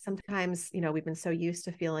yeah, sometimes, we've been so used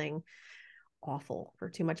to feeling awful for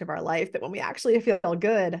too much of our life that when we actually feel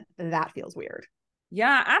good, that feels weird.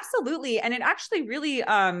 Yeah, absolutely. And it actually really,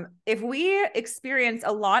 if we experience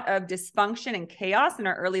a lot of dysfunction and chaos in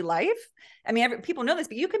our early life, I mean, people know this,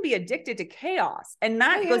 but you can be addicted to chaos. And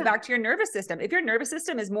that goes back to your nervous system. If your nervous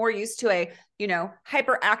system is more used to a,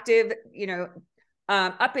 hyperactive,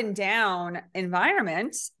 up and down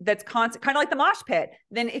environment that's constant, kind of like the mosh pit,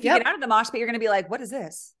 then if you get out of the mosh pit, you're going to be like, what is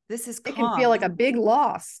this? This is calm. It can feel like a big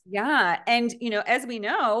loss. Yeah. And, as we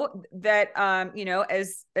know that,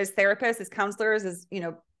 as therapists, as counselors, as,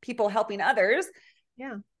 people helping others,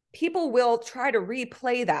 people will try to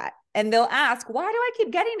replay that. And they'll ask, why do I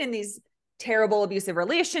keep getting in these terrible abusive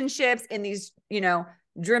relationships, in these,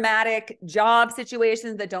 dramatic job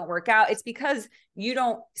situations that don't work out? It's because you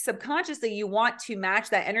don't subconsciously, you want to match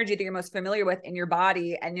that energy that you're most familiar with in your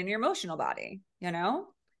body and in your emotional body, kind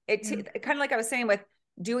of like I was saying with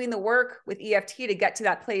doing the work with EFT to get to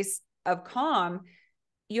that place of calm.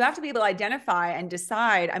 You have to be able to identify and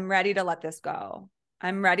decide, I'm ready to let this go.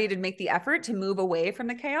 I'm ready to make the effort to move away from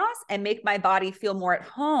the chaos and make my body feel more at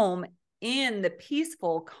home in the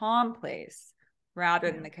peaceful, calm place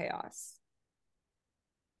rather than the chaos.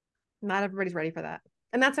 Not everybody's ready for that.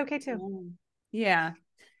 And that's okay too. Yeah.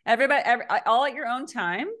 Everybody, all at your own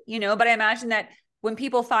time, but I imagine that when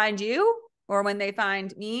people find you or when they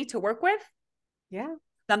find me to work with,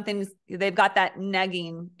 they've got that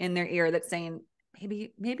nagging in their ear that's saying,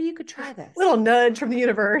 maybe you could try this. Little nudge from the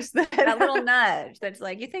universe. That little nudge that's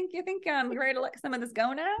like, you think you're ready to let some of this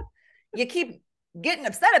go now? You keep getting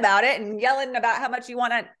upset about it and yelling about how much you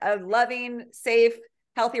want a loving, safe,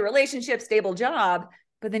 healthy relationship, stable job,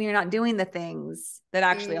 but then you're not doing the things that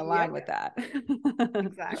actually align with that.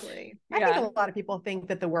 Exactly. I think a lot of people think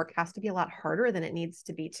that the work has to be a lot harder than it needs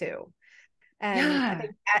to be too. And I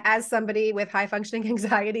think as somebody with high functioning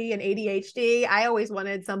anxiety and ADHD, I always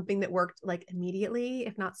wanted something that worked like immediately,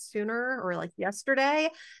 if not sooner, or like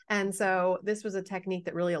yesterday. And so this was a technique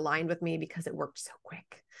that really aligned with me because it worked so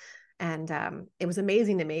quick. And it was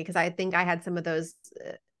amazing to me because I think I had some of those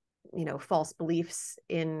false beliefs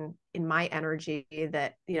in my energy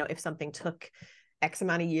that, if something took X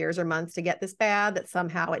amount of years or months to get this bad, that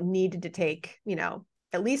somehow it needed to take,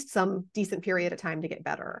 at least some decent period of time to get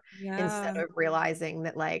better, instead of realizing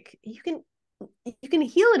that like you can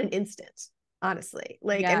heal in an instant, honestly.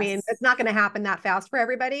 Like, I mean, it's not going to happen that fast for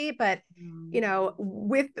everybody, but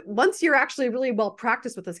once you're actually really well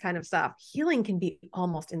practiced with this kind of stuff, healing can be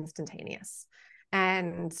almost instantaneous.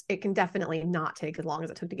 And it can definitely not take as long as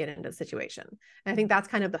it took to get into the situation. And I think that's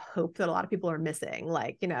kind of the hope that a lot of people are missing.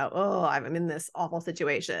 Like, oh, I'm in this awful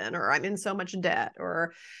situation, or I'm in so much debt,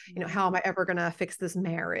 or, how am I ever going to fix this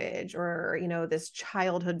marriage, or, this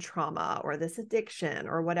childhood trauma, or this addiction,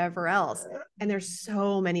 or whatever else. And there's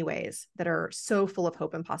so many ways that are so full of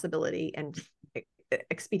hope and possibility and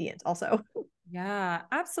expedient also. Yeah,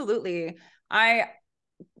 absolutely. I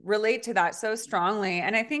relate to that so strongly.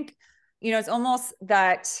 And I think, it's almost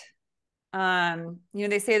that,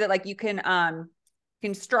 they say that like you can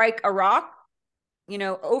strike a rock,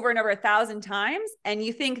 over and over 1,000 times. And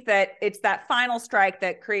you think that it's that final strike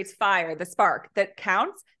that creates fire, the spark that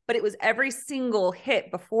counts, but it was every single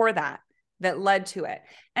hit before that led to it.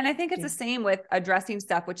 And I think it's the same with addressing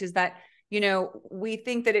stuff, which is that, we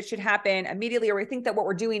think that it should happen immediately, or we think that what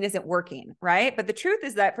we're doing isn't working, right? But the truth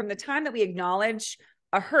is that from the time that we acknowledge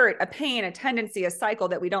a hurt, a pain, a tendency, a cycle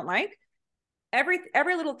that we don't like, every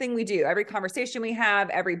little thing we do, every conversation we have,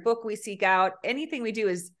 every book we seek out, anything we do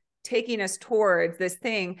is taking us towards this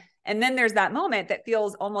thing. And then there's that moment that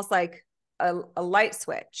feels almost like a light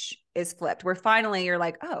switch is flipped, where finally you're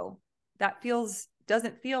like, oh, that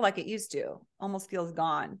doesn't feel like it used to, almost feels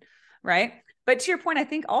gone. Right. But to your point, I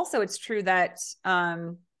think also it's true that,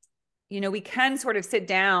 we can sort of sit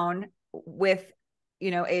down with,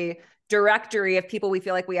 a directory of people we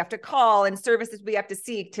feel like we have to call and services we have to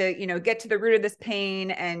seek to, get to the root of this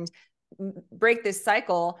pain and break this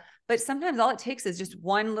cycle. But sometimes all it takes is just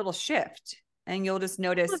one little shift, and you'll just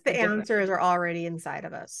notice the answers are already inside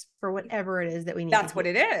of us for whatever it is that we need. That's what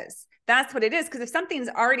it is. That's what it is. Because if something's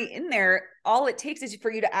already in there, all it takes is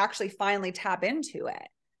for you to actually finally tap into it.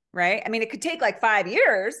 Right. I mean, it could take like 5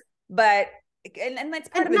 years, but and that's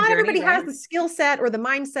part of the journey. Not everybody has the skill set or the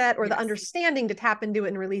mindset or Yes. the understanding to tap into it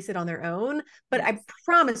and release it on their own. But I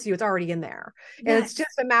promise you, it's already in there. And it's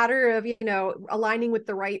just a matter of, aligning with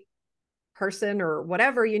the right person or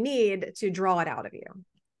whatever you need to draw it out of you.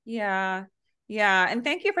 Yeah. Yeah. And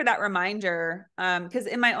thank you for that reminder. Because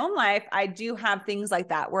in my own life, I do have things like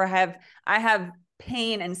that where I have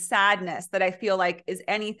pain and sadness that I feel like, is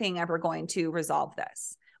anything ever going to resolve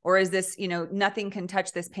this? Or is this, nothing can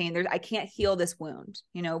touch this pain. I can't heal this wound,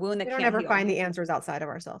 wound that we can't don't ever heal. find the answers outside of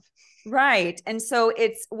ourselves. Right. And so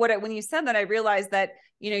it's when you said that, I realized that,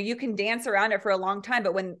 you can dance around it for a long time,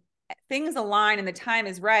 but when things align and the time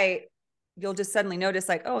is right, you'll just suddenly notice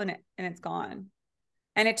like, oh, and it's gone.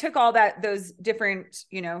 And it took all those different,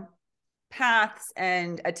 paths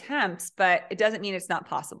and attempts, but it doesn't mean it's not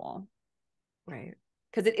possible. Right.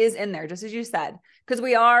 Because it is in there, just as you said, because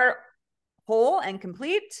we are whole and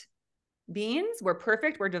complete beings. We're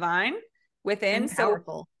perfect. We're divine within. And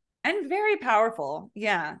powerful. And very powerful.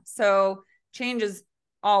 Yeah. So change is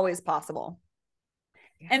always possible.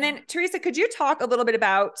 Yeah. And then Theresa, could you talk a little bit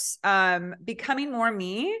about Becoming More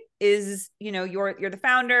Me? Is, you're the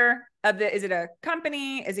founder of is it a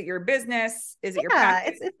company? Is it your business? Is it your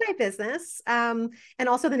practice? It's my business. And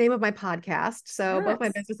also the name of my podcast. So both my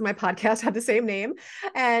business and my podcast have the same name.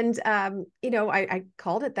 And I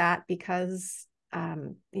called it that because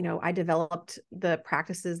I developed the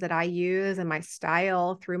practices that I use and my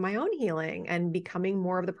style through my own healing and becoming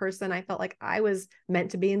more of the person I felt like I was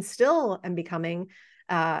meant to be and still am becoming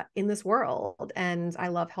in this world. And I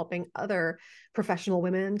love helping other professional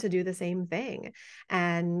women to do the same thing.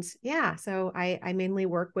 And so I mainly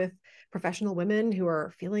work with professional women who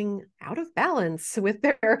are feeling out of balance with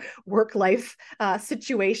their work-life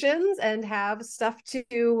situations and have stuff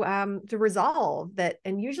to resolve that.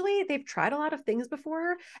 And usually they've tried a lot of things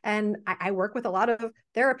before. And I work with a lot of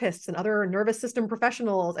therapists and other nervous system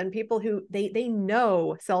professionals and people who they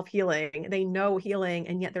know self-healing, they know healing,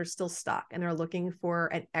 and yet they're still stuck and they're looking for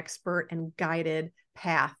an expert and guided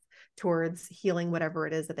path towards healing whatever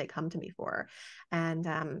it is that they come to me for. And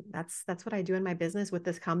that's what I do in my business with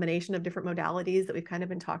this combination of different modalities that we've kind of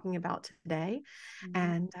been talking about today. Mm-hmm.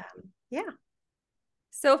 And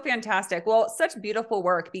so fantastic. Well, such beautiful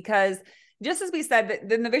work, because just as we said,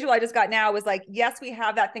 then the visual I just got now was like, yes, we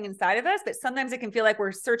have that thing inside of us, but sometimes it can feel like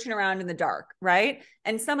we're searching around in the dark, right?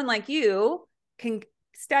 And someone like you can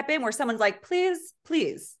step in where someone's like, please,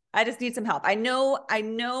 I just need some help. I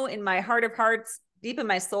know in my heart of hearts, deep in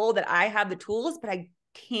my soul, that I have the tools, but I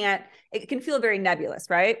can't, it can feel very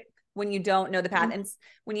nebulous, right? When you don't know the path. Mm-hmm. And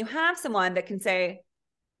when you have someone that can say,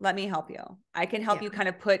 let me help you, I can help you kind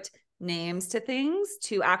of put names to things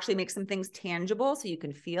to actually make some things tangible so you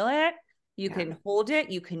can feel it. You can hold it,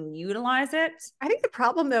 you can utilize it. I think the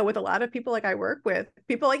problem though, with a lot of people like I work with,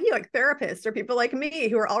 people like you, like therapists or people like me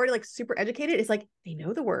who are already like super educated, is like, they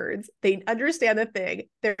know the words, they understand the thing,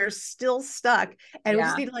 they're still stuck, and we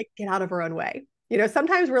just need to like get out of our own way. You know,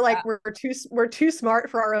 sometimes we're like, we're too smart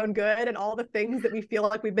for our own good, and all the things that we feel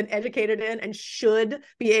like we've been educated in and should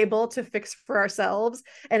be able to fix for ourselves.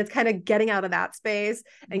 And it's kind of getting out of that space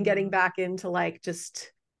and getting back into like,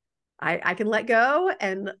 just, I can let go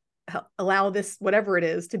and allow this, whatever it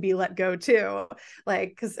is, to be let go too. Like,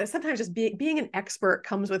 because sometimes just being an expert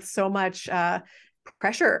comes with so much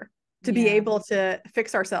pressure to be able to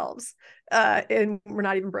fix ourselves. And we're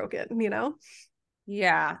not even broken, you know?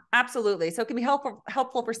 Yeah, absolutely. So it can be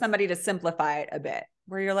helpful for somebody to simplify it a bit,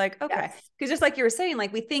 where you're like, okay, because just like you were saying,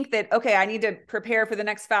 like we think that, okay, I need to prepare for the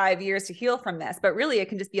next 5 years to heal from this, but really it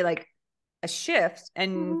can just be like a shift,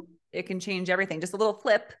 and it can change everything. Just a little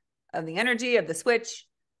flip of the energy of the switch,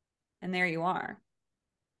 and there you are.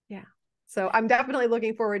 Yeah. So I'm definitely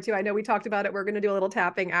looking forward to, I know we talked about it, we're going to do a little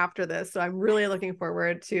tapping after this. So I'm really looking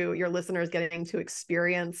forward to your listeners getting to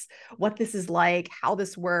experience what this is like, how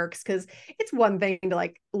this works. Because it's one thing to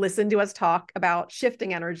like listen to us talk about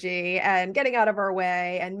shifting energy and getting out of our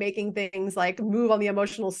way and making things like move on the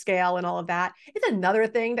emotional scale and all of that. It's another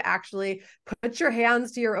thing to actually put your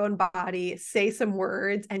hands to your own body, say some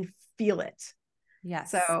words, and feel it.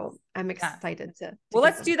 Yes. So I'm excited to well,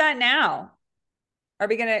 let's do that now.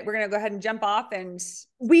 We're gonna go ahead and jump off, and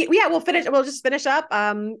we'll just finish up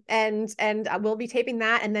and we'll be taping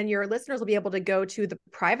that, and then your listeners will be able to go to the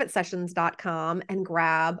privatesessions.com and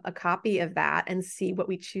grab a copy of that and see what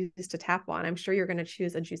we choose to tap on. I'm sure you're going to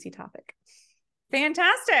choose a juicy topic.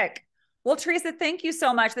 Fantastic. Well, Theresa, thank you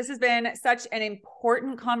so much. This has been such an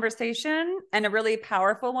important conversation and a really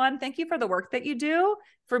powerful one. Thank you for the work that you do,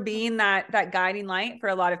 for being that guiding light for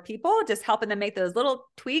a lot of people, just helping them make those little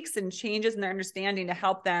tweaks and changes in their understanding to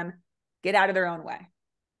help them get out of their own way.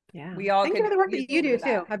 Yeah. We all Thank you for the work that you do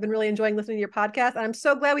too. I've been really enjoying listening to your podcast, and I'm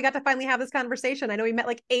so glad we got to finally have this conversation. I know we met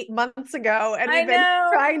like 8 months ago, and we've been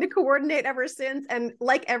trying to coordinate ever since. And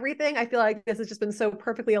like everything, I feel like this has just been so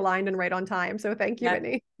perfectly aligned and right on time. So thank you,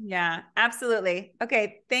 Whitney. Yeah, absolutely.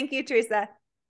 Okay. Thank you, Theresa.